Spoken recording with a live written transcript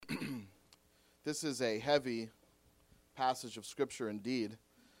This is a heavy passage of Scripture indeed.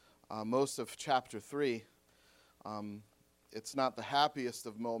 Most of chapter 3. It's not the happiest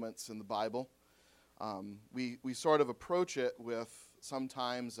of moments in the Bible. We sort of approach it with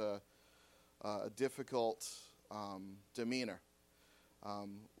sometimes a difficult demeanor.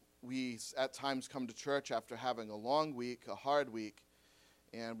 We at times come to church after having a long week, a hard week,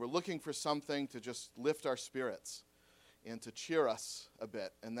 and we're looking for something to just lift our spirits and to cheer us a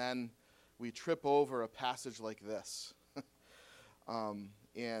bit. And then we trip over a passage like this.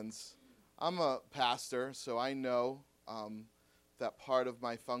 And I'm a pastor, so I know that part of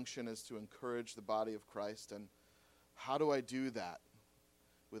my function is to encourage the body of Christ. And how do I do that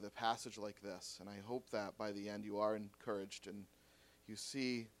with a passage like this? And I hope that by the end you are encouraged and you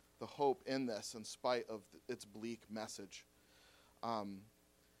see the hope in this in spite of its bleak message. All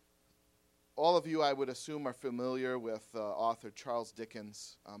of you, I would assume, are familiar with author Charles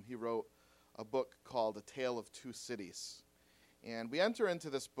Dickens. He wrote a book called A Tale of Two Cities. And we enter into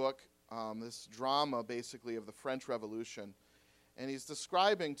this book, this drama basically of the French Revolution, and he's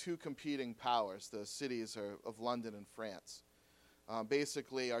describing two competing powers, the cities of London and France,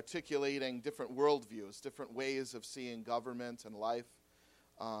 basically articulating different worldviews, different ways of seeing government and life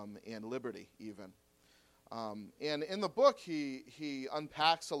and liberty even. And in the book, he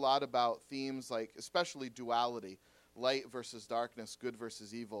unpacks a lot about themes like especially duality, light versus darkness, good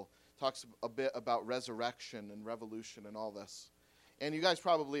versus evil. Talks a bit about resurrection and revolution and all this. And you guys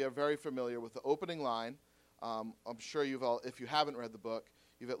probably are very familiar with the opening line. I'm sure if you haven't read the book,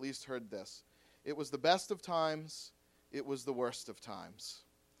 you've at least heard this. It was the best of times, it was the worst of times.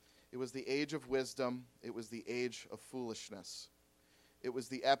 It was the age of wisdom, it was the age of foolishness. It was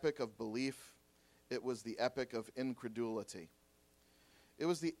the epoch of belief, it was the epoch of incredulity. It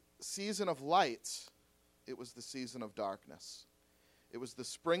was the season of light, it was the season of darkness. It was the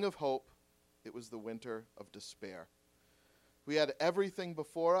spring of hope, it was the winter of despair. We had everything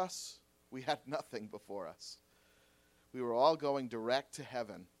before us, we had nothing before us. We were all going direct to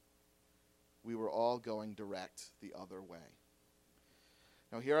heaven. We were all going direct the other way.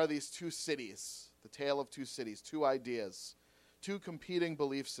 Now here are these two cities, the tale of two cities, two ideas, two competing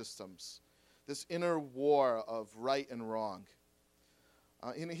belief systems, this inner war of right and wrong.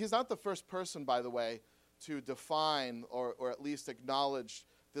 And he's not the first person, by the way, to define or at least acknowledge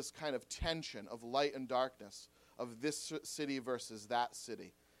this kind of tension of light and darkness, of this city versus that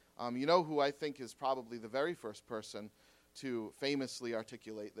city. You know who I think is probably the very first person to famously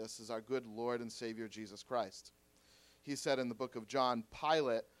articulate this is our good Lord and Savior Jesus Christ. He said in the book of John,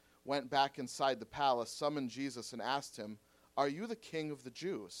 Pilate went back inside the palace, summoned Jesus, and asked him, "Are you the king of the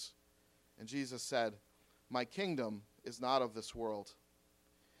Jews?" And Jesus said, "My kingdom is not of this world.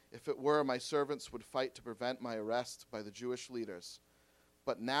 If it were, my servants would fight to prevent my arrest by the Jewish leaders.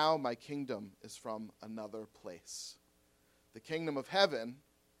 But now my kingdom is from another place. The kingdom of heaven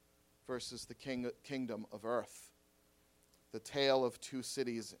versus the kingdom of earth. The tale of two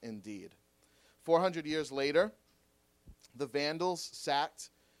cities indeed." 400 years later, the Vandals sacked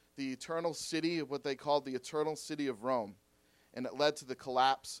the eternal city, what they called the eternal city of Rome, and it led to the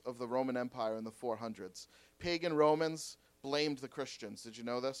collapse of the Roman Empire in the 400s. Pagan Romans blamed the Christians. Did you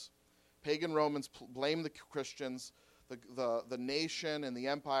know this? Pagan Romans blamed the Christians. The nation and the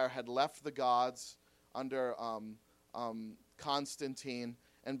empire had left the gods under Constantine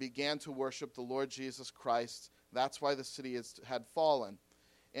and began to worship the Lord Jesus Christ. That's why the city had fallen.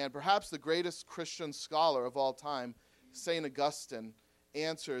 And perhaps the greatest Christian scholar of all time, St. Augustine,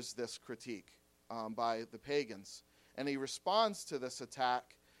 answers this critique by the pagans. And he responds to this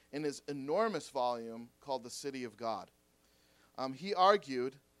attack in his enormous volume called The City of God. He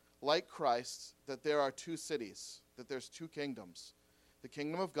argued, like Christ, that there are two cities, that there's two kingdoms, the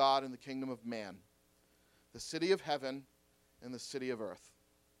kingdom of God and the kingdom of man, the city of heaven and the city of earth.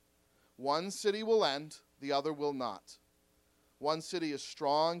 One city will end, the other will not. One city is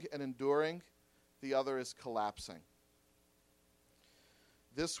strong and enduring, the other is collapsing.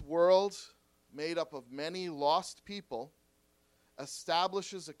 This world, made up of many lost people,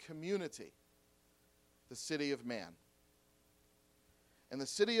 establishes a community, the city of man. And the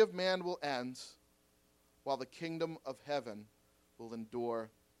city of man will end, while the kingdom of heaven will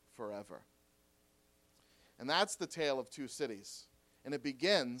endure forever. And that's the tale of two cities. And it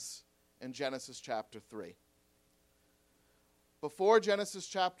begins in Genesis chapter 3. Before Genesis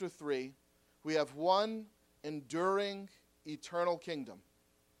chapter 3, we have one enduring eternal kingdom.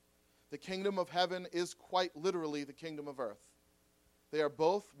 The kingdom of heaven is quite literally the kingdom of earth. They are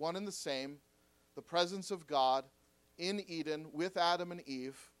both one and the same, the presence of God in Eden with Adam and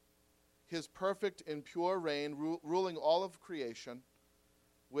Eve, his perfect and pure reign ruling all of creation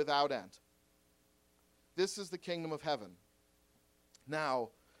without end. This is the kingdom of heaven. Now,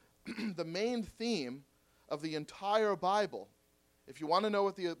 the main theme of the entire Bible, if you want to know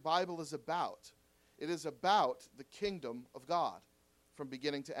what the Bible is about, it is about the kingdom of God from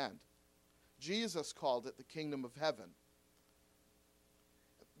beginning to end. Jesus called it the kingdom of heaven.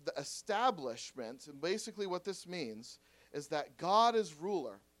 The establishment, and basically what this means, is that God is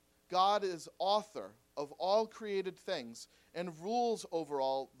ruler. God is author of all created things and rules over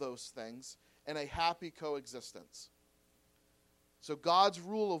all those things in a happy coexistence. So God's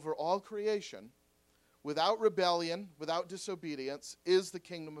rule over all creation, without rebellion, without disobedience, is the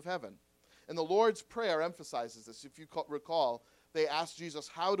kingdom of heaven. And the Lord's Prayer emphasizes this. If you recall, they asked Jesus,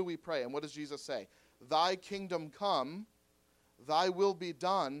 how do we pray? And what does Jesus say? Thy kingdom come, thy will be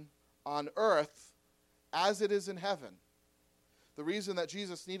done on earth as it is in heaven. The reason that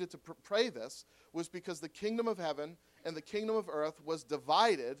Jesus needed to pray this was because the kingdom of heaven and the kingdom of earth was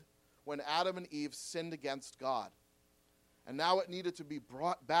divided when Adam and Eve sinned against God. And now it needed to be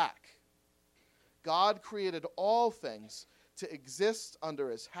brought back. God created all things to exist under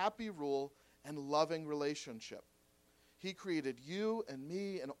his happy rule and loving relationship. He created you and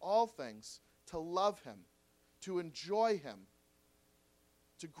me and all things to love him, to enjoy him,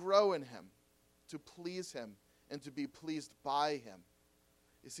 to grow in him, to please him, and to be pleased by him.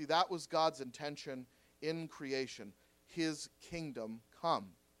 You see, that was God's intention in creation. His kingdom come.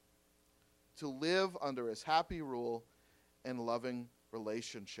 To live under his happy rule and loving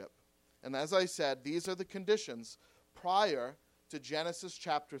relationship. And as I said, these are the conditions prior to Genesis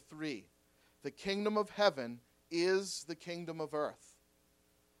chapter 3. The kingdom of heaven is the kingdom of earth.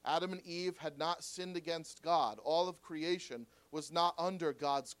 Adam and Eve had not sinned against God. All of creation was not under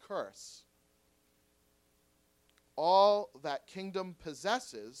God's curse. All that kingdoms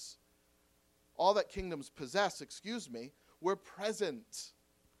possess, were present.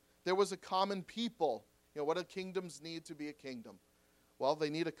 There was a common people. What do kingdoms need to be a kingdom? Well, they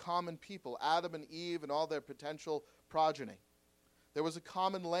need a common people, Adam and Eve and all their potential progeny. There was a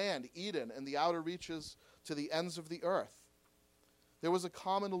common land, Eden, and the outer reaches to the ends of the earth. There was a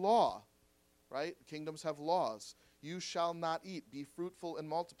common law, right? Kingdoms have laws. You shall not eat, be fruitful and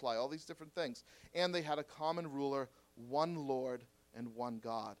multiply, all these different things. And they had a common ruler, one Lord and one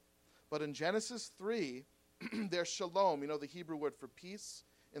God. But in Genesis 3, there's shalom, the Hebrew word for peace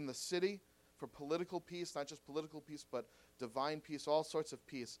in the city, for political peace, not just political peace, but divine peace, all sorts of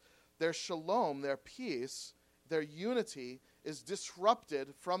peace. Their shalom, their peace, their unity is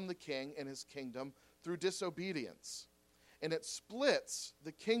disrupted from the king and his kingdom through disobedience. And it splits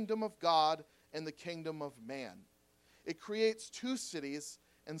the kingdom of God and the kingdom of man. It creates two cities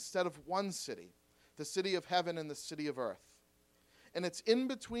instead of one city, the city of heaven and the city of earth. And it's in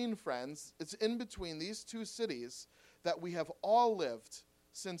between, friends, it's in between these two cities that we have all lived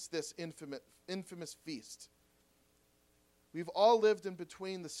since this infamous feast. We've all lived in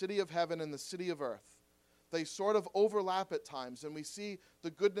between the city of heaven and the city of earth. They sort of overlap at times, and we see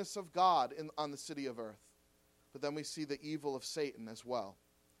the goodness of God on the city of earth. But then we see the evil of Satan as well.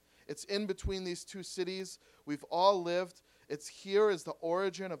 It's in between these two cities. We've all lived. It's here is the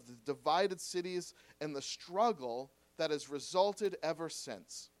origin of the divided cities and the struggle that has resulted ever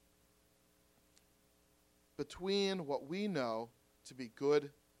since between what we know to be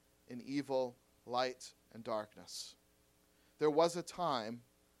good and evil, light and darkness. There was a time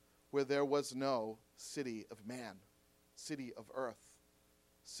where there was no city of man, city of earth,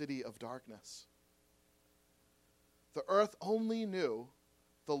 city of darkness. The earth only knew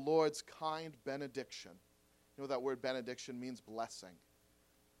the Lord's kind benediction. You know that word benediction means blessing.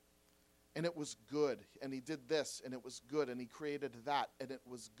 And it was good. And he did this, and it was good. And he created that, and it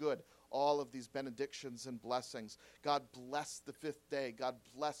was good. All of these benedictions and blessings. God blessed the fifth day. God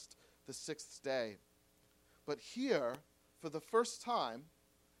blessed the sixth day. But here, for the first time,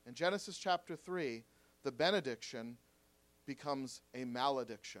 in Genesis chapter 3, the benediction becomes a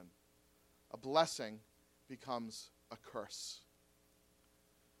malediction. A blessing becomes a curse.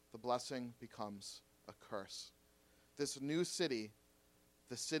 The blessing becomes a curse. This new city,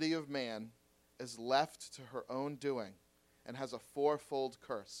 the city of man, is left to her own doing and has a fourfold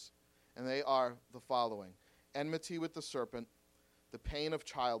curse. And they are the following: enmity with the serpent, the pain of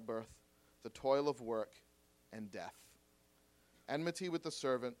childbirth, the toil of work, and death. Enmity with the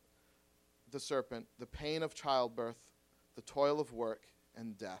serpent, the pain of childbirth, the toil of work,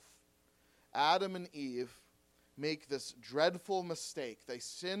 and death. Adam and Eve make this dreadful mistake. They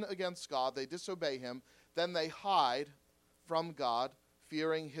sin against God, they disobey him, then they hide from God,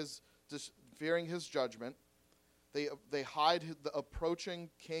 fearing his judgment. They hide the approaching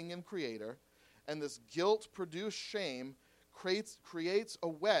king and creator, and this guilt-produced shame creates a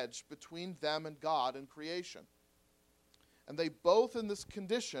wedge between them and God in creation. And they both in this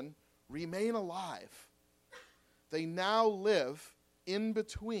condition remain alive. They now live in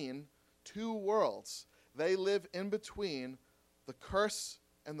between two worlds. They live in between the curse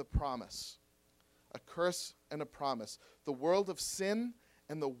and the promise. A curse and a promise. The world of sin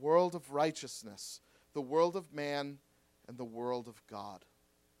and the world of righteousness. The world of man and the world of God.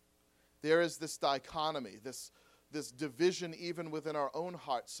 There is this dichotomy, this division even within our own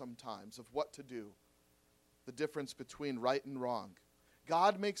hearts sometimes of what to do. The difference between right and wrong.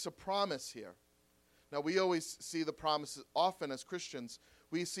 God makes a promise here. Now, we always see the promises, often as Christians,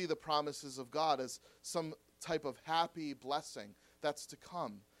 we see the promises of God as some type of happy blessing that's to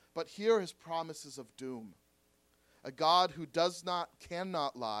come. But here his promises of doom. A God who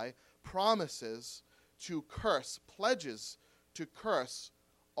cannot lie, promises to curse, pledges to curse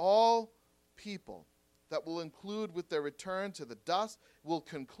all people. That will include with their return to the dust, will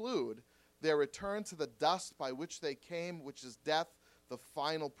conclude their return to the dust by which they came, which is death, the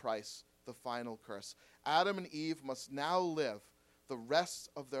final price, the final curse. Adam and Eve must now live the rest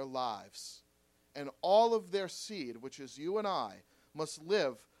of their lives. And all of their seed, which is you and I, must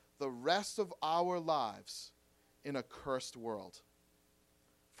live the rest of our lives in a cursed world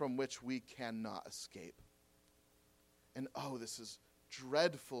from which we cannot escape. And this is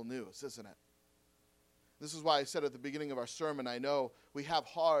dreadful news, isn't it? This is why I said at the beginning of our sermon, I know we have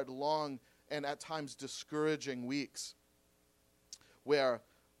hard, long, and at times discouraging weeks where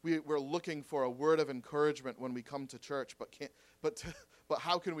we're looking for a word of encouragement when we come to church, but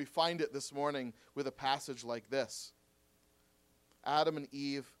how can we find it this morning with a passage like this? Adam and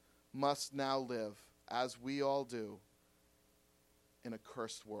Eve must now live, as we all do, in a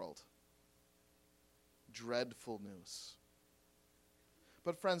cursed world. Dreadful news.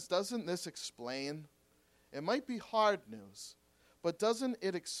 But friends, doesn't this explain? It might be hard news, but doesn't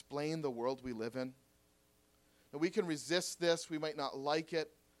it explain the world we live in? Now, we can resist this. We might not like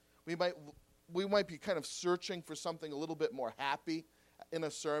it. We might be kind of searching for something a little bit more happy in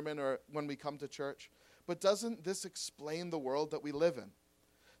a sermon or when we come to church. But doesn't this explain the world that we live in?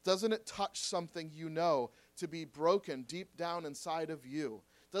 Doesn't it touch something you know to be broken deep down inside of you?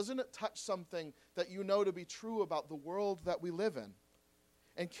 Doesn't it touch something that you know to be true about the world that we live in?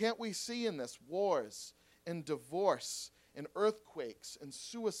 And can't we see in this wars and divorce and earthquakes and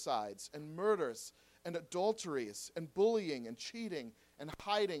suicides and murders and adulteries and bullying and cheating and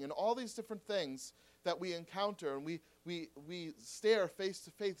hiding and all these different things that we encounter and we stare face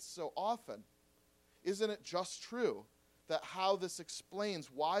to face so often? Isn't it just true that how this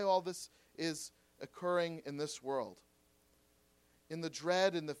explains why all this is occurring in this world? In the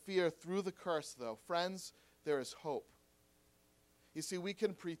dread and the fear through the curse, though, friends, there is hope. You see, we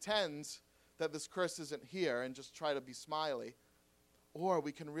can pretend that this curse isn't here and just try to be smiley, or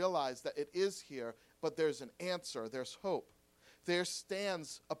we can realize that it is here, but there's an answer, there's hope. There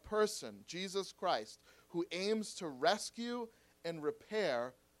stands a person, Jesus Christ, who aims to rescue and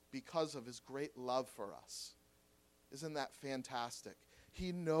repair because of his great love for us. Isn't that fantastic?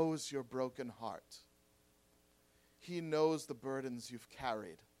 He knows your broken heart. He knows the burdens you've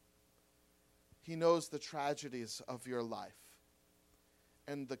carried. He knows the tragedies of your life.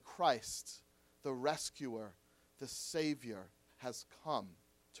 And the Christ, the rescuer, the Savior, has come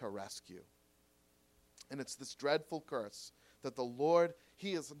to rescue. And it's this dreadful curse that the Lord,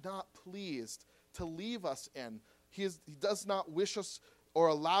 he is not pleased to leave us in. He does not wish us or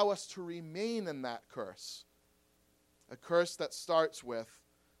allow us to remain in that curse. A curse that starts with,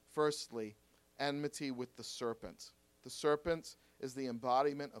 firstly, enmity with the serpent. The serpent is the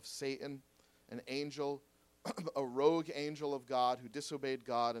embodiment of Satan, an angel, a rogue angel of God who disobeyed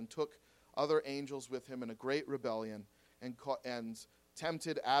God and took other angels with him in a great rebellion and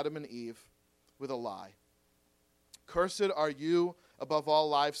tempted Adam and Eve with a lie. Cursed are you above all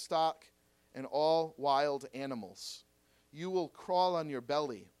livestock and all wild animals. You will crawl on your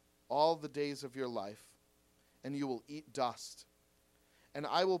belly all the days of your life, and you will eat dust. And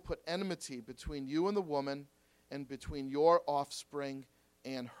I will put enmity between you and the woman, and between your offspring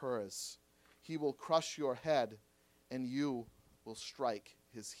and hers. He will crush your head, and you will strike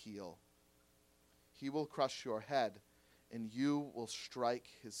his heel. He will crush your head, and you will strike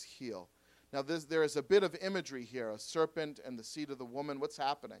his heel. Now, there is a bit of imagery here, a serpent and the seed of the woman. What's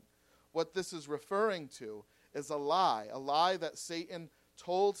happening? What this is referring to is a lie that Satan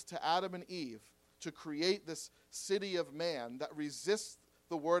told to Adam and Eve to create this city of man that resists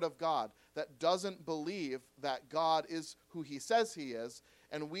the word of God, that doesn't believe that God is who he says he is,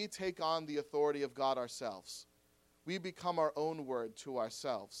 and we take on the authority of God ourselves. We become our own word to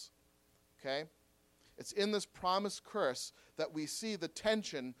ourselves. Okay? It's in this promised curse that we see the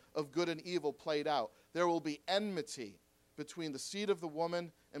tension of good and evil played out. There will be enmity between the seed of the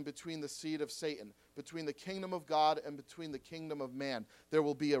woman and between the seed of Satan, between the kingdom of God and between the kingdom of man. There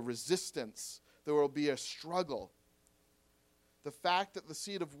will be a resistance. There will be a struggle. The fact that the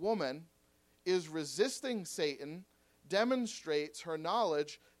seed of woman is resisting Satan demonstrates her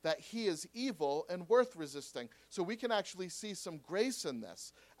knowledge that he is evil and worth resisting. So we can actually see some grace in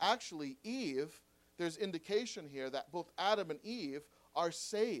this. Actually, Eve, there's indication here that both Adam and Eve are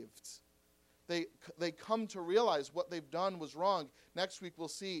saved. They come to realize what they've done was wrong. Next week we'll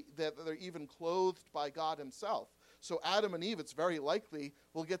see that they're even clothed by God himself. So Adam and Eve, it's very likely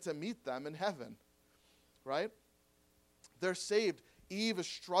we'll get to meet them in heaven. Right? They're saved. Eve is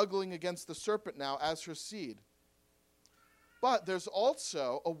struggling against the serpent now as her seed. But there's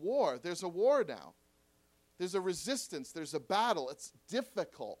also a war. There's a war now. There's a resistance. There's a battle. It's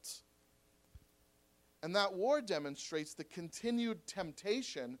difficult. And that war demonstrates the continued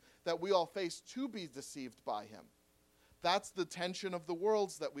temptation that we all face to be deceived by him. That's the tension of the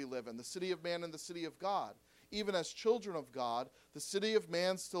worlds that we live in, the city of man and the city of God. Even as children of God, the city of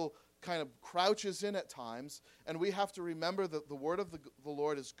man still kind of crouches in at times, and we have to remember that the word of the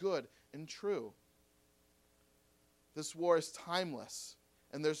Lord is good and true. This war is timeless,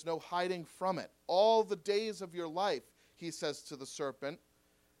 and there's no hiding from it. All the days of your life, he says to the serpent,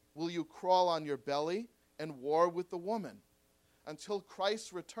 will you crawl on your belly and war with the woman? Until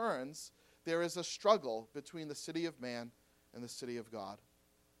Christ returns, there is a struggle between the city of man and the city of God.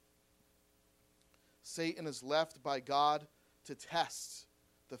 Satan is left by God to test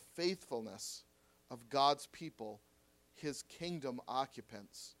the faithfulness of God's people, his kingdom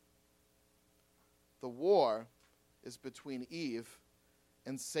occupants. The war is between Eve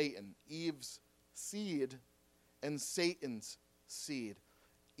and Satan. Eve's seed and Satan's seed.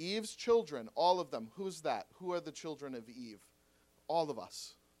 Eve's children, all of them. Who's that? Who are the children of Eve? All of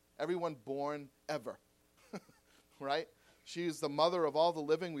us. Everyone born ever. Right? She is the mother of all the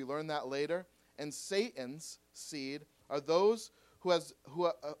living. We learn that later. And Satan's seed are those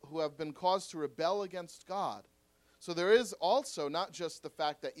who have been caused to rebel against God. So there is also not just the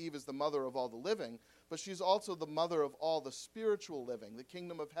fact that Eve is the mother of all the living, but she's also the mother of all the spiritual living, the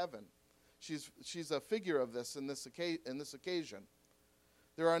kingdom of heaven. She's a figure of this in this occasion.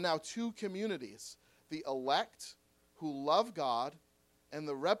 There are now two communities, the elect who love God and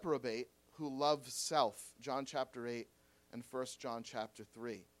the reprobate who love self, John chapter 8 and 1 John chapter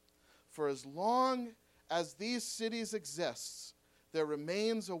 3. For as long as these cities exist, there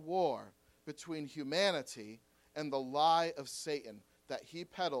remains a war between humanity and the lie of Satan that he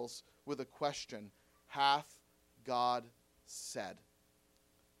peddles with a question, hath God said?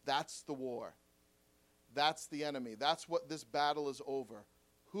 That's the war. That's the enemy. That's what this battle is over.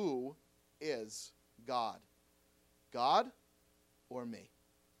 Who is God? God or me?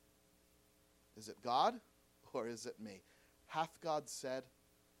 Is it God or is it me? Hath God said?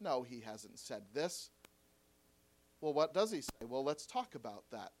 No, he hasn't said this. Well, what does he say? Well, let's talk about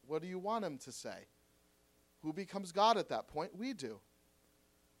that. What do you want him to say? Who becomes God at that point? We do.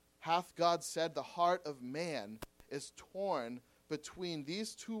 Hath God said? The heart of man is torn between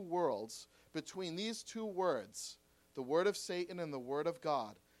these two worlds, between these two words, the word of Satan and the word of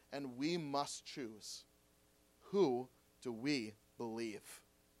God, and we must choose. Who do we believe?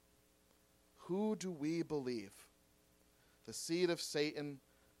 Who do we believe? The seed of Satan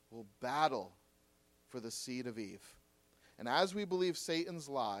will battle for the seed of Eve. And as we believe Satan's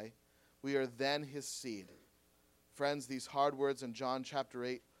lie, we are then his seed. Friends, these hard words in John chapter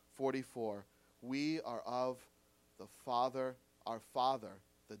 8:44, we are of the father, our father,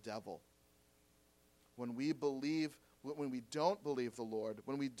 the devil. When we don't believe the Lord,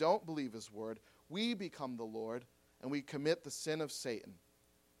 when we don't believe his word, we become the Lord and we commit the sin of Satan.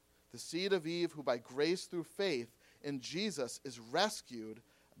 The seed of Eve, who by grace through faith in Jesus is rescued,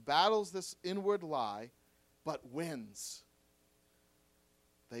 battles this inward lie, but wins.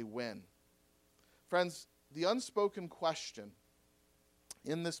 They win. Friends, the unspoken question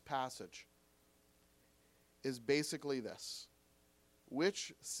in this passage is basically this: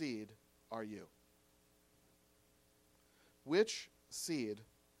 which seed are you? Which seed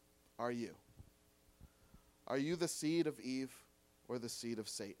are you? Are you the seed of Eve or the seed of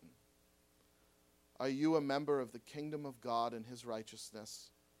Satan? Are you a member of the kingdom of God and his righteousness,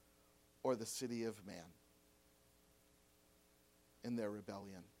 or the city of man in their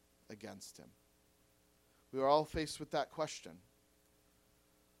rebellion against him? We are all faced with that question.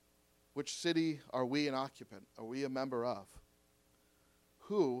 Which city are we an occupant? Are we a member of?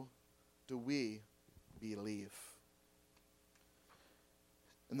 Who do we believe?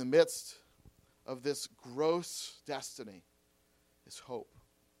 In the midst of this gross destiny is hope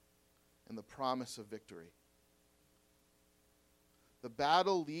and the promise of victory. The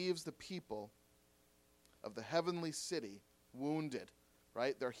battle leaves the people of the heavenly city wounded,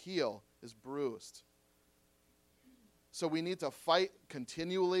 right? Their heel is bruised. So we need to fight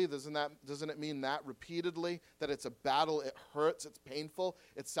continually. Doesn't it mean that repeatedly? That it's a battle, it hurts, it's painful,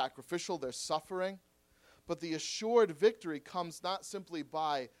 it's sacrificial, there's suffering. But the assured victory comes not simply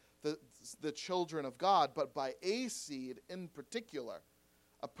by the children of God, but by a seed in particular,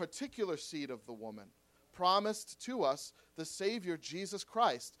 a particular seed of the woman, promised to us the Savior Jesus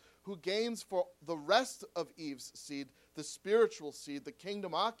Christ, who gains for the rest of Eve's seed, the spiritual seed, the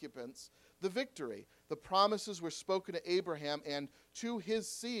kingdom occupants, the victory. The promises were spoken to Abraham and to his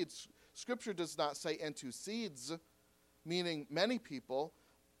seeds. Scripture does not say and to seeds, meaning many people,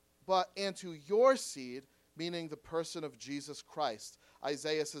 but and to your seed, meaning the person of Jesus Christ.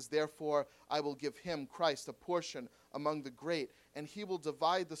 Isaiah says, therefore, I will give him, Christ, a portion among the great, and he will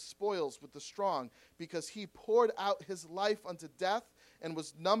divide the spoils with the strong, because he poured out his life unto death and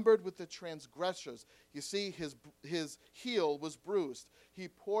was numbered with the transgressors. You see, his heel was bruised. He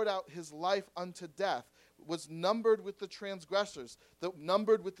poured out his life unto death, was numbered with the transgressors,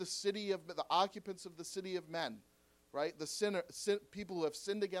 numbered with the occupants of the city of men, right? People who have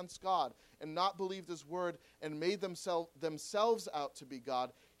sinned against God and not believed his word and made themselves out to be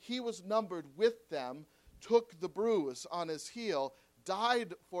God. He was numbered with them, took the bruise on his heel,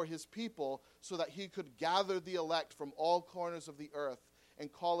 died for his people so that he could gather the elect from all corners of the earth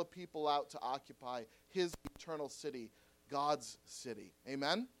and call a people out to occupy his eternal city, God's city.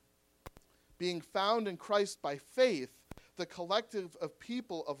 Amen? Being found in Christ by faith, the collective of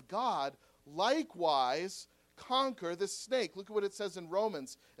people of God likewise conquer the snake. Look at what it says in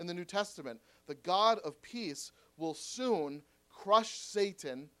Romans in the New Testament. The God of peace will soon crush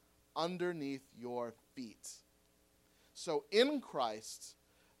Satan underneath your feet. So in Christ,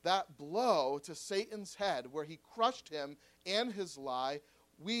 that blow to Satan's head where he crushed him and his lie,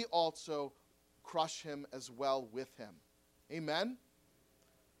 we also crush him as well with him. Amen?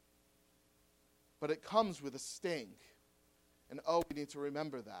 But it comes with a sting. And we need to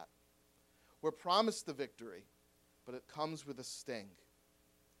remember that. We're promised the victory, but it comes with a sting.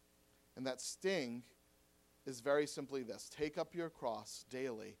 And that sting is very simply this: take up your cross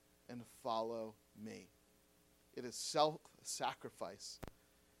daily and follow me. It is self-sacrifice.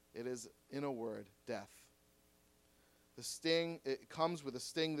 It is, in a word, death. The sting, it comes with a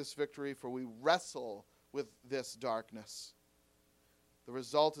sting, this victory, for we wrestle with this darkness. The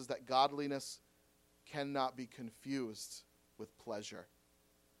result is that godliness cannot be confused with pleasure.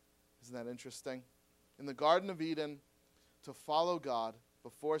 Isn't that interesting? In the Garden of Eden, to follow God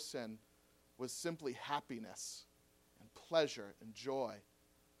before sin was simply happiness and pleasure and joy.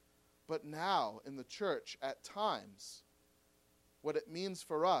 But now, in the church, at times, what it means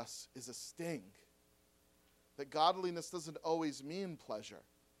for us is a sting. That godliness doesn't always mean pleasure.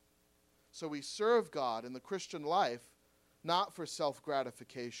 So we serve God in the Christian life not for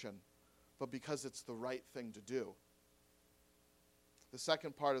self-gratification, but because it's the right thing to do. The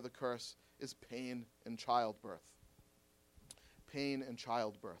second part of the curse is pain and childbirth. Pain and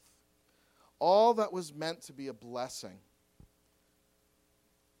childbirth. All that was meant to be a blessing,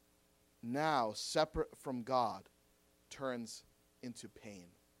 now separate from God, turns into pain.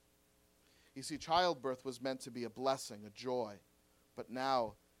 You see, childbirth was meant to be a blessing, a joy, but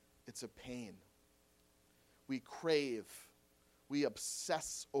now it's a pain. We crave, we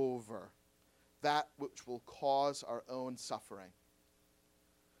obsess over that which will cause our own suffering.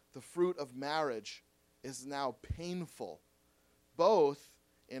 The fruit of marriage is now painful, both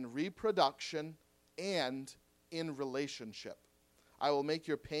in reproduction and in relationship. I will make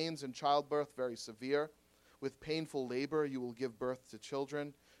your pains in childbirth very severe. With painful labor you will give birth to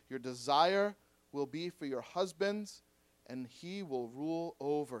children. Your desire will be for your husbands, and he will rule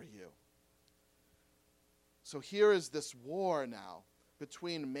over you. So here is this war now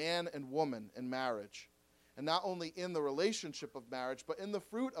between man and woman in marriage. And not only in the relationship of marriage, but in the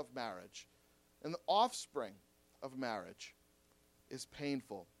fruit of marriage. And the offspring of marriage is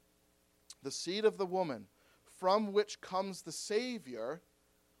painful. The seed of the woman, from which comes the Savior,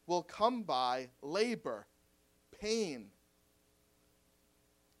 will come by labor, pain.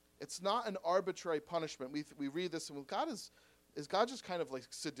 It's not an arbitrary punishment. We read this and is God just kind of like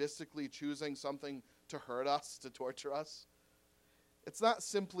sadistically choosing something to hurt us, to torture us? It's not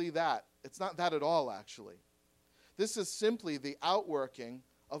simply that. It's not that at all, actually. This is simply the outworking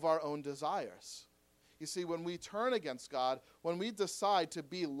of our own desires. You see, when we turn against God, when we decide to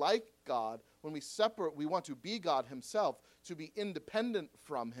be like God, when we want to be God himself, to be independent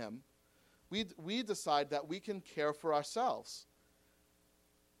from him, We decide that we can care for ourselves.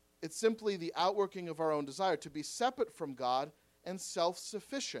 It's simply the outworking of our own desire to be separate from God and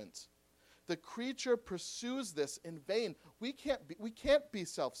self-sufficient. The creature pursues this in vain. We can't be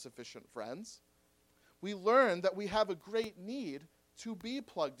self-sufficient, friends. We learn that we have a great need to be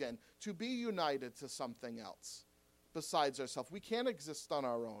plugged in, to be united to something else besides ourselves. We can't exist on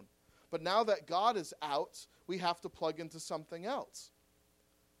our own. But now that God is out, we have to plug into something else.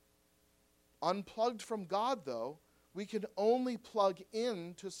 Unplugged from God, though, we can only plug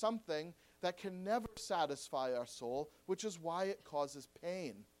into something that can never satisfy our soul, which is why it causes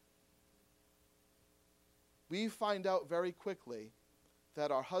pain. We find out very quickly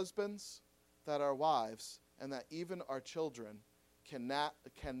that our husbands, that our wives, and that even our children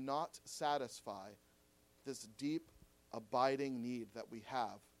cannot satisfy this deep, abiding need that we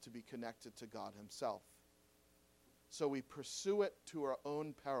have to be connected to God himself. So we pursue it to our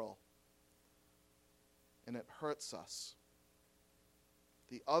own peril, and it hurts us.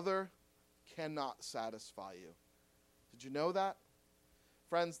 The other cannot satisfy you. Did you know that?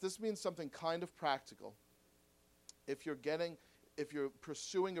 Friends, this means something kind of practical. If you're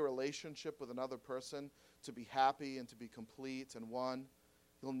pursuing a relationship with another person to be happy and to be complete and one,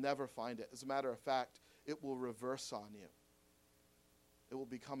 you'll never find it. As a matter of fact, it will reverse on you. It will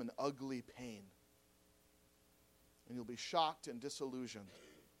become an ugly pain. And you'll be shocked and disillusioned.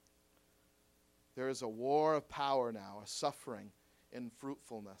 There is a war of power now, a suffering in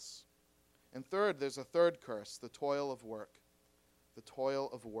fruitfulness. And third, there's a third curse, the toil of work. The toil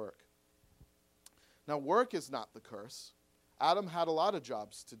of work. Now, work is not the curse. Adam had a lot of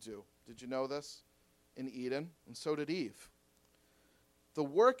jobs to do. Did you know this? In Eden, and so did Eve. The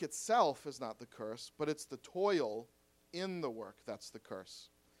work itself is not the curse, but it's the toil in the work that's the curse.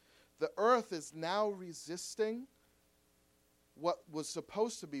 The earth is now resisting what was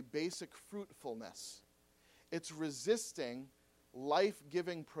supposed to be basic fruitfulness. It's resisting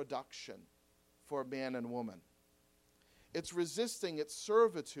life-giving production for man and woman. It's resisting its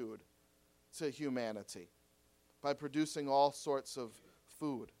servitude to humanity by producing all sorts of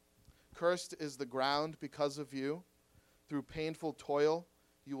food. Cursed is the ground because of you. Through painful toil,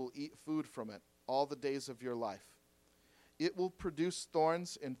 you will eat food from it all the days of your life. It will produce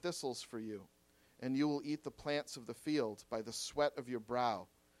thorns and thistles for you, and you will eat the plants of the field. By the sweat of your brow,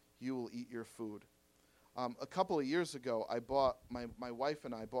 you will eat your food. A couple of years ago, my wife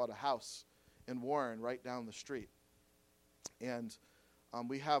and I bought a house in Warren right down the street. And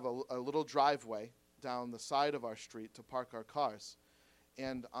we have a little driveway down the side of our street to park our cars.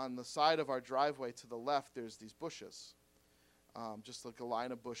 And on the side of our driveway to the left, there's these bushes. Just like a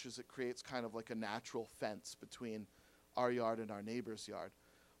line of bushes. It creates kind of like a natural fence between our yard and our neighbor's yard.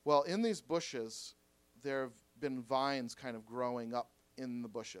 Well, in these bushes, there have been vines kind of growing up in the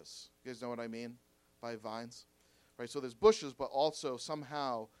bushes. You guys know what I mean by vines? Right, so there's bushes, but also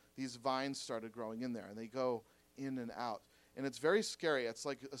somehow these vines started growing in there, and they go in and out. And it's very scary. It's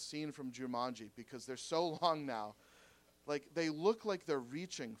like a scene from Jumanji because they're so long now. Like, they look like they're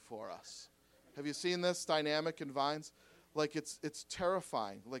reaching for us. Have you seen this dynamic in vines? Like, it's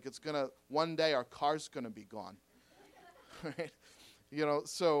terrifying. Like, it's going to, one day our car's going to be gone. Right? You know,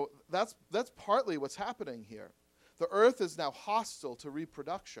 so that's partly what's happening here. The earth is now hostile to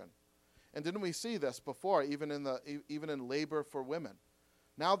reproduction. And didn't we see this before, even in labor for women?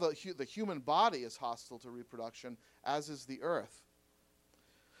 Now the human body is hostile to reproduction, as is the earth.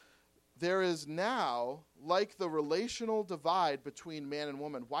 There is now, like the relational divide between man and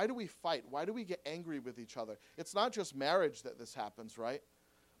woman. Why do we fight? Why do we get angry with each other? It's not just marriage that this happens, right?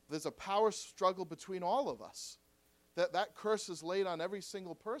 There's a power struggle between all of us. That curse is laid on every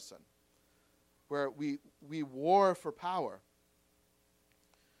single person, where we war for power.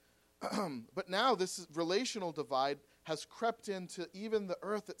 But now this relational divide has crept into even the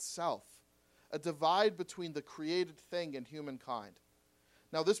earth itself, a divide between the created thing and humankind.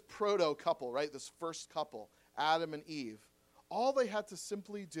 Now this proto-couple, right, this first couple, Adam and Eve, all they had to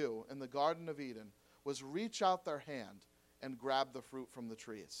simply do in the Garden of Eden was reach out their hand and grab the fruit from the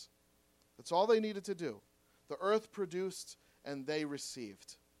trees. That's all they needed to do. The earth produced and they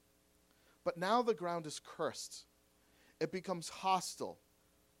received. But now the ground is cursed. It becomes hostile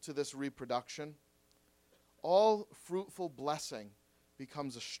to this reproduction. All fruitful blessing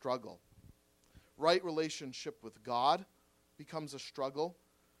becomes a struggle. Right relationship with God becomes a struggle.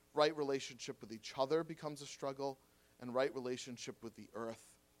 Right relationship with each other becomes a struggle. And right relationship with the earth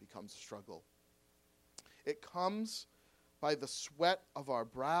becomes a struggle. It comes by the sweat of our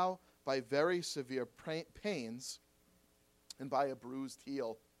brow, by very severe pains, and by a bruised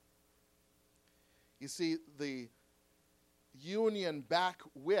heel. You see, the union back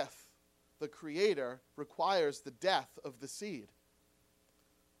with the Creator requires the death of the seed.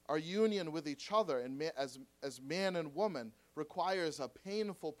 Our union with each other as man and woman requires a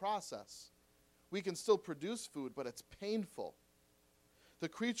painful process. We can still produce food, but it's painful. The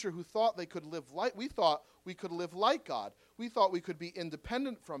creature who thought we thought we could live like God. We thought we could be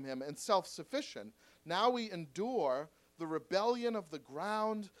independent from him and self-sufficient. Now we endure the rebellion of the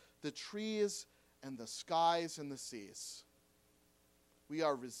ground, the trees, and the skies and the seas. We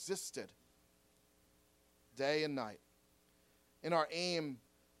are resisted day and night in our aim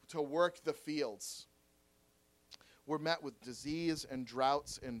to work the fields. We're met with disease and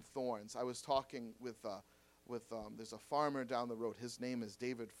droughts and thorns. I was talking with there's a farmer down the road. His name is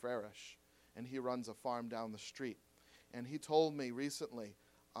David Frerish, and he runs a farm down the street. And he told me recently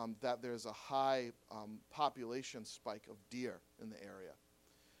that there's a high population spike of deer in the area.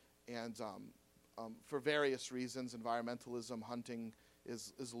 And for various reasons, environmentalism, hunting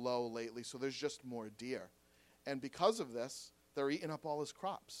is low lately, so there's just more deer. And because of this, they're eating up all his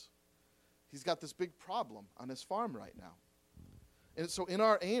crops. He's got this big problem on his farm right now. And so in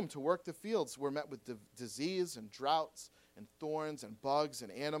our aim to work the fields, we're met with disease and droughts and thorns and bugs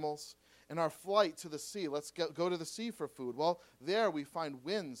and animals. In our flight to the sea, let's go to the sea for food. Well, there we find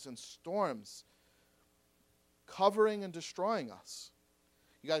winds and storms covering and destroying us.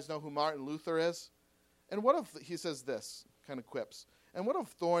 You guys know who Martin Luther is? And what if, he says this, kind of quips, and what if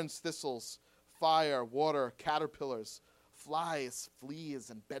thorns, thistles, fire, water, caterpillars, flies, fleas,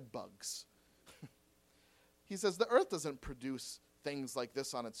 and bedbugs? He says the earth doesn't produce things like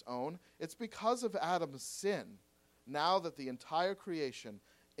this on its own. It's because of Adam's sin, now that the entire creation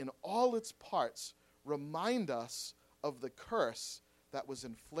in all its parts remind us of the curse that was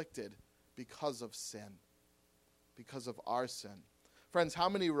inflicted because of sin, because of our sin. Friends, how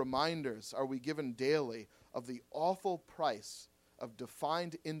many reminders are we given daily of the awful price of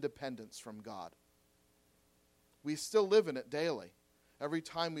defined independence from God? We still live in it daily. Every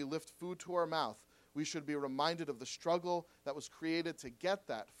time we lift food to our mouth, we should be reminded of the struggle that was created to get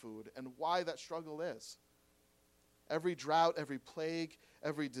that food and why that struggle is. Every drought, every plague,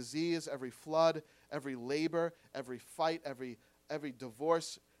 every disease, every flood, every labor, every fight, every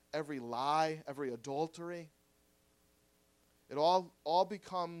divorce, every lie, every adultery, it all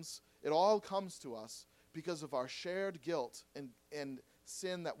comes to us because of our shared guilt and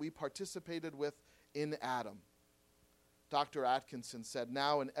sin that we participated with in Adam. Dr. Atkinson said,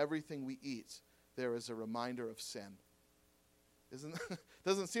 now in everything we eat, there is a reminder of sin.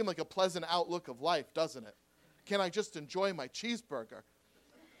 Doesn't seem like a pleasant outlook of life, doesn't it? Can I just enjoy my cheeseburger?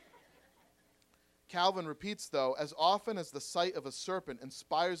 Calvin repeats, though, as often as the sight of a serpent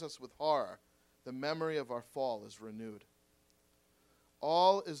inspires us with horror, the memory of our fall is renewed.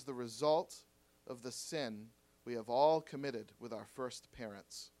 All is the result of the sin we have all committed with our first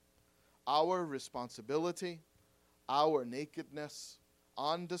parents. Our responsibility, our nakedness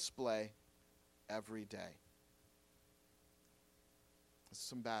on display every day. This is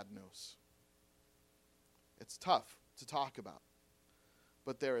some bad news. It's tough to talk about,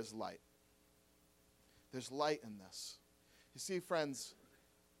 but there is light. There's light in this. You see, friends,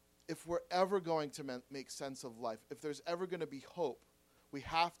 if we're ever going to make sense of life, if there's ever going to be hope, we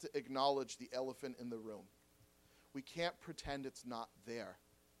have to acknowledge the elephant in the room. We can't pretend it's not there.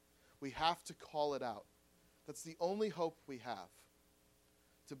 We have to call it out. That's the only hope we have.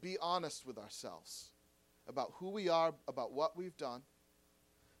 To be honest with ourselves about who we are, about what we've done,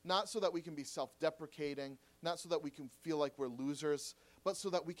 not so that we can be self-deprecating, not so that we can feel like we're losers, but so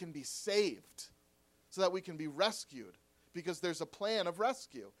that we can be saved, so that we can be rescued, because there's a plan of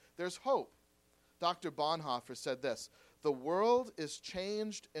rescue. There's hope. Dr. Bonhoeffer said this, the world is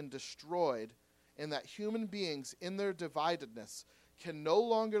changed and destroyed in that human beings in their dividedness can no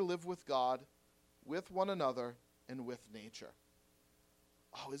longer live with God, with one another, and with nature.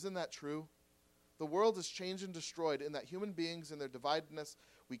 Oh, isn't that true? The world is changed and destroyed in that human beings in their dividedness,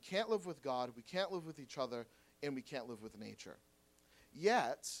 we can't live with God, we can't live with each other, and we can't live with nature.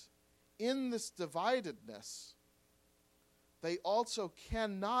 Yet, in this dividedness, they also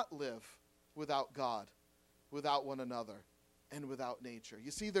cannot live without God, without one another, and without nature.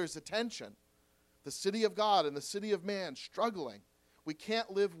 You see, there's a tension. The city of God and the city of man struggling. We can't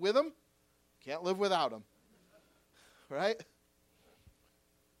live with them, can't live without them. Right?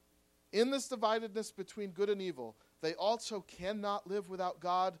 In this dividedness between good and evil, they also cannot live without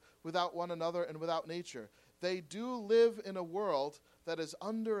God, without one another, and without nature. They do live in a world that is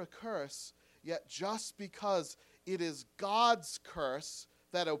under a curse, yet just because it is God's curse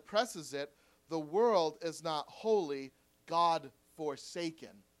that oppresses it, the world is not holy, God-forsaken.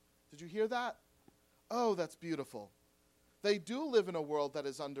 Did you hear that? Oh, that's beautiful. They do live in a world that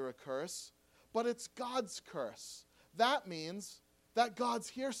is under a curse, but it's God's curse. That means that God's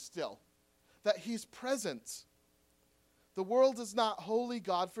here still, that he's present. The world is not wholly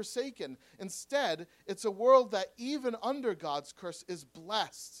God-forsaken. Instead, it's a world that even under God's curse is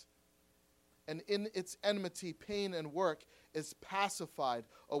blessed. And in its enmity, pain, and work is pacified,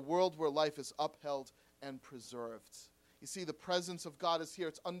 a world where life is upheld and preserved. You see, the presence of God is here.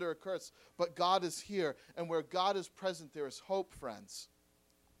 It's under a curse, but God is here. And where God is present, there is hope, friends.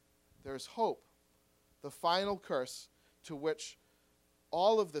 There is hope. The final curse to which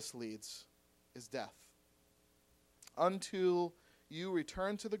all of this leads is death. Until you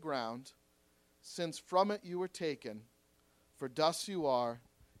return to the ground, since from it you were taken, for dust you are,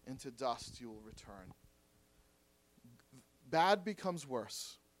 and to dust you will return. Bad becomes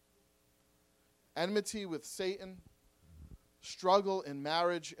worse. Enmity with Satan, struggle in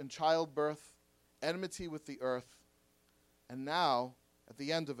marriage and childbirth, enmity with the earth, and now, at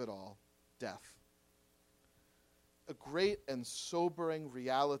the end of it all, death. A great and sobering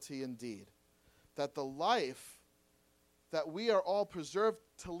reality indeed, that the life that we are all preserved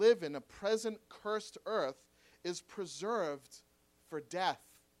to live in a present cursed earth is preserved for death.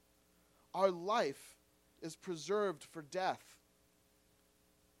 Our life is preserved for death.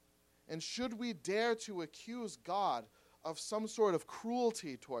 And should we dare to accuse God of some sort of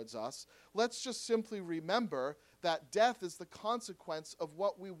cruelty towards us, let's just simply remember that death is the consequence of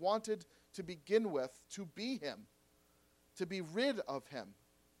what we wanted to begin with, to be him, to be rid of him.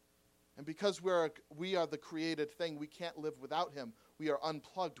 And because we are the created thing, we can't live without him. We are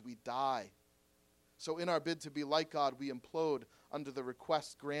unplugged, we die. So in our bid to be like God, we implode under the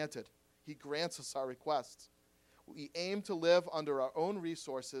request granted. He grants us our requests. We aim to live under our own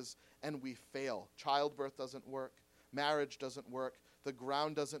resources, and we fail. Childbirth doesn't work. Marriage doesn't work. The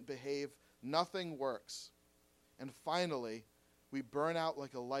ground doesn't behave. Nothing works. And finally, we burn out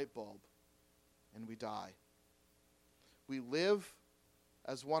like a light bulb, and we die. We live,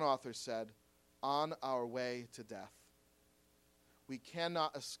 as one author said, on our way to death. We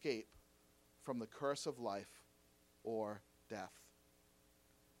cannot escape from the curse of life or death.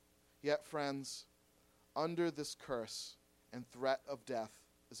 Yet, friends, under this curse and threat of death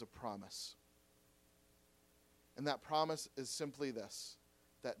is a promise. And that promise is simply this,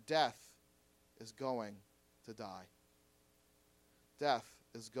 that death is going to die. Death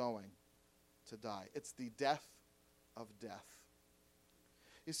is going to die. It's the death of death.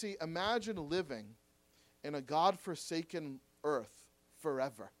 You see, imagine living in a God-forsaken earth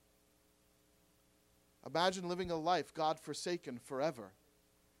forever. Imagine living a life God-forsaken forever.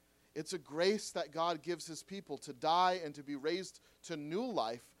 It's a grace that God gives his people to die and to be raised to new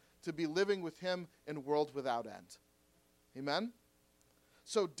life, to be living with him in a world without end. Amen?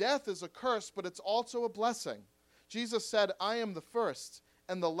 So death is a curse, but it's also a blessing. Jesus said, I am the first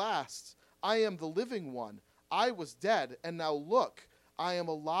and the last. I am the living one. I was dead, and now look, I am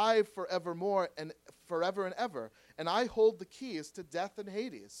alive forevermore and forever and ever, and I hold the keys to death and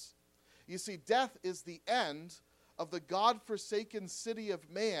Hades. You see, death is the end of the God-forsaken city of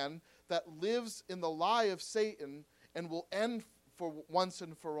man that lives in the lie of Satan and will end for once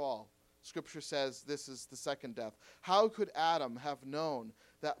and for all. Scripture says this is the second death. How could Adam have known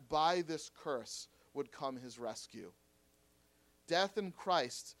that by this curse would come his rescue? Death in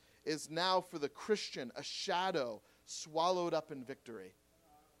Christ is now for the Christian a shadow swallowed up in victory.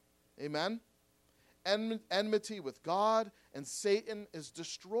 Amen? Enmity with God and Satan is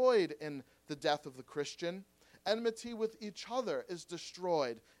destroyed in the death of the Christian. Enmity with each other is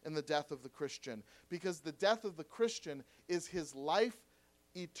destroyed in the death of the Christian, because the death of the Christian is his life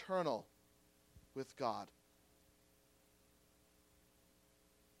eternal with God.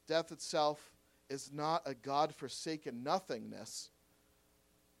 Death itself is not a God-forsaken nothingness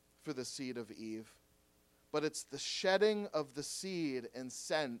for the seed of Eve, but it's the shedding of the seed and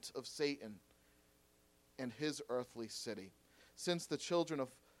scent of Satan and his earthly city. Since the children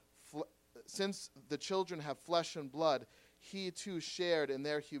have flesh and blood, he too shared in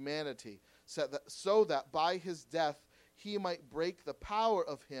their humanity, so that by his death he might break the power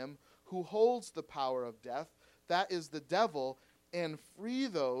of him who holds the power of death, that is the devil, and free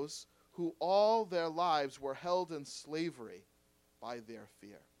those who all their lives were held in slavery by their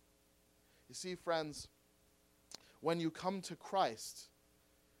fear. You see, friends, when you come to Christ,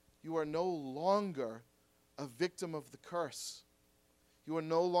 you are no longer a victim of the curse. You are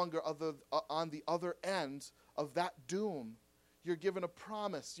no longer on the other end of that doom. You're given a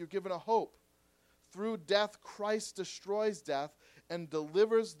promise. You're given a hope. Through death, Christ destroys death and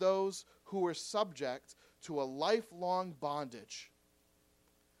delivers those who are subject to a lifelong bondage.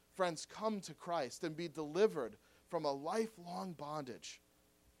 Friends, come to Christ and be delivered from a lifelong bondage.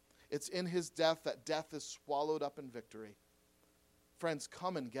 It's in his death that death is swallowed up in victory. Friends,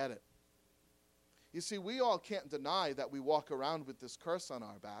 come and get it. You see, we all can't deny that we walk around with this curse on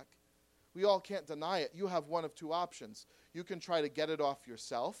our back. We all can't deny it. You have one of two options. You can try to get it off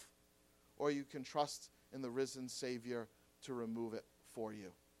yourself, or you can trust in the risen Savior to remove it for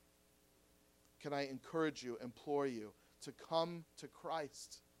you. Can I encourage you, implore you, to come to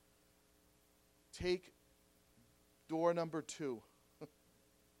Christ? Take door number 2.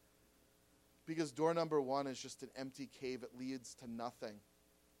 Because door number 1 is just an empty cave. It leads to nothing.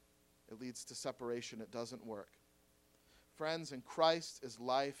 It leads to separation. It doesn't work. Friends, in Christ is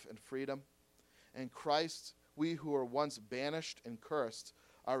life and freedom. In Christ, we who were once banished and cursed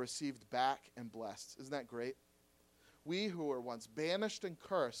are received back and blessed. Isn't that great? We who were once banished and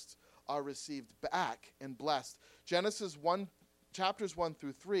cursed are received back and blessed. Genesis 1, chapters 1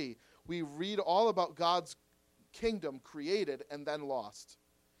 through 3, we read all about God's kingdom created and then lost.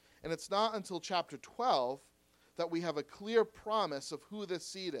 And it's not until chapter 12 that we have a clear promise of who this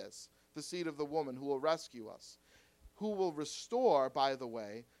seed is, the seed of the woman who will rescue us, who will restore, by the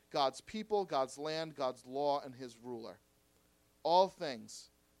way, God's people, God's land, God's law, and his ruler. All things.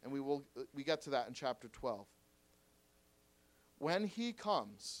 And we get to that in chapter 12. When he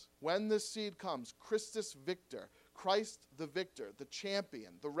comes, when this seed comes, Christus Victor, Christ the victor, the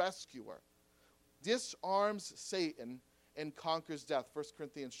champion, the rescuer, disarms Satan and conquers death. 1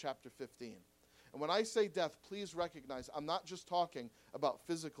 Corinthians chapter 15. And when I say death, please recognize I'm not just talking about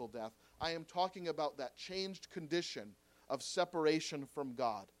physical death. I am talking about that changed condition of separation from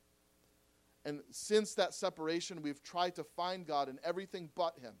God. And since that separation, we've tried to find God in everything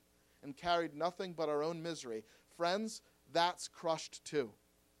but him and carried nothing but our own misery. Friends, that's crushed too.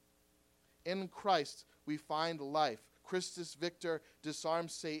 In Christ, we find life. Christus Victor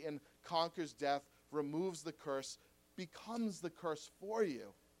disarms Satan, conquers death, removes the curse, becomes the curse for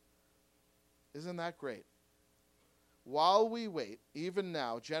you. Isn't that great? While we wait, even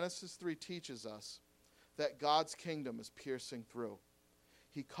now, Genesis 3 teaches us that God's kingdom is piercing through.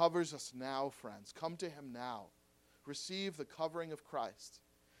 He covers us now, friends. Come to him now. Receive the covering of Christ.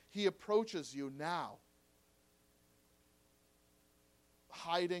 He approaches you now.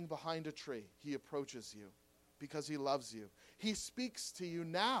 Hiding behind a tree, he approaches you because he loves you. He speaks to you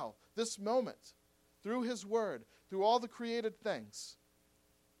now, this moment, through his word, through all the created things.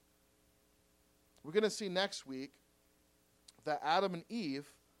 We're going to see next week that Adam and Eve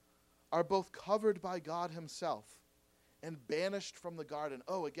are both covered by God himself and banished from the garden.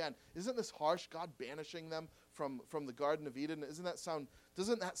 Oh, again, isn't this harsh, God banishing them from the Garden of Eden? Doesn't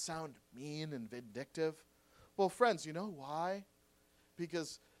that sound mean and vindictive? Well, friends, you know why?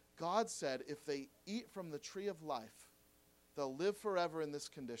 Because God said if they eat from the tree of life, they'll live forever in this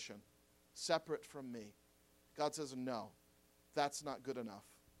condition, separate from me. God says, no, that's not good enough.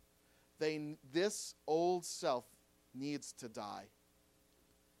 This old self needs to die,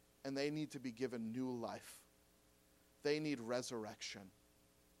 and they need to be given new life. They need resurrection.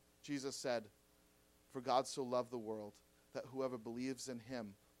 Jesus said, for God so loved the world that whoever believes in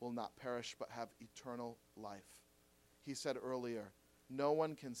him will not perish but have eternal life. He said earlier, no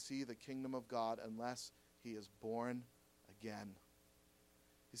one can see the kingdom of God unless he is born again.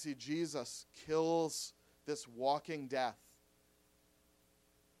 You see, Jesus kills this walking death.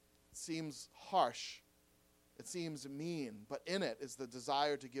 It seems harsh. It seems mean, but in it is the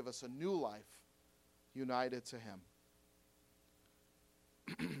desire to give us a new life united to him.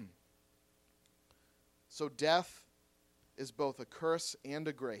 So death is both a curse and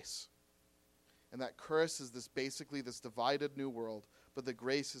a grace. And that curse is basically this divided new world, but the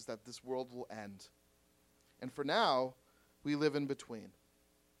grace is that this world will end. And for now, we live in between.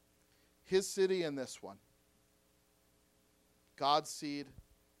 His city and this one. God's seed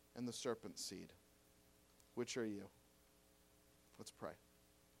and the serpent's seed. Which are you? Let's pray.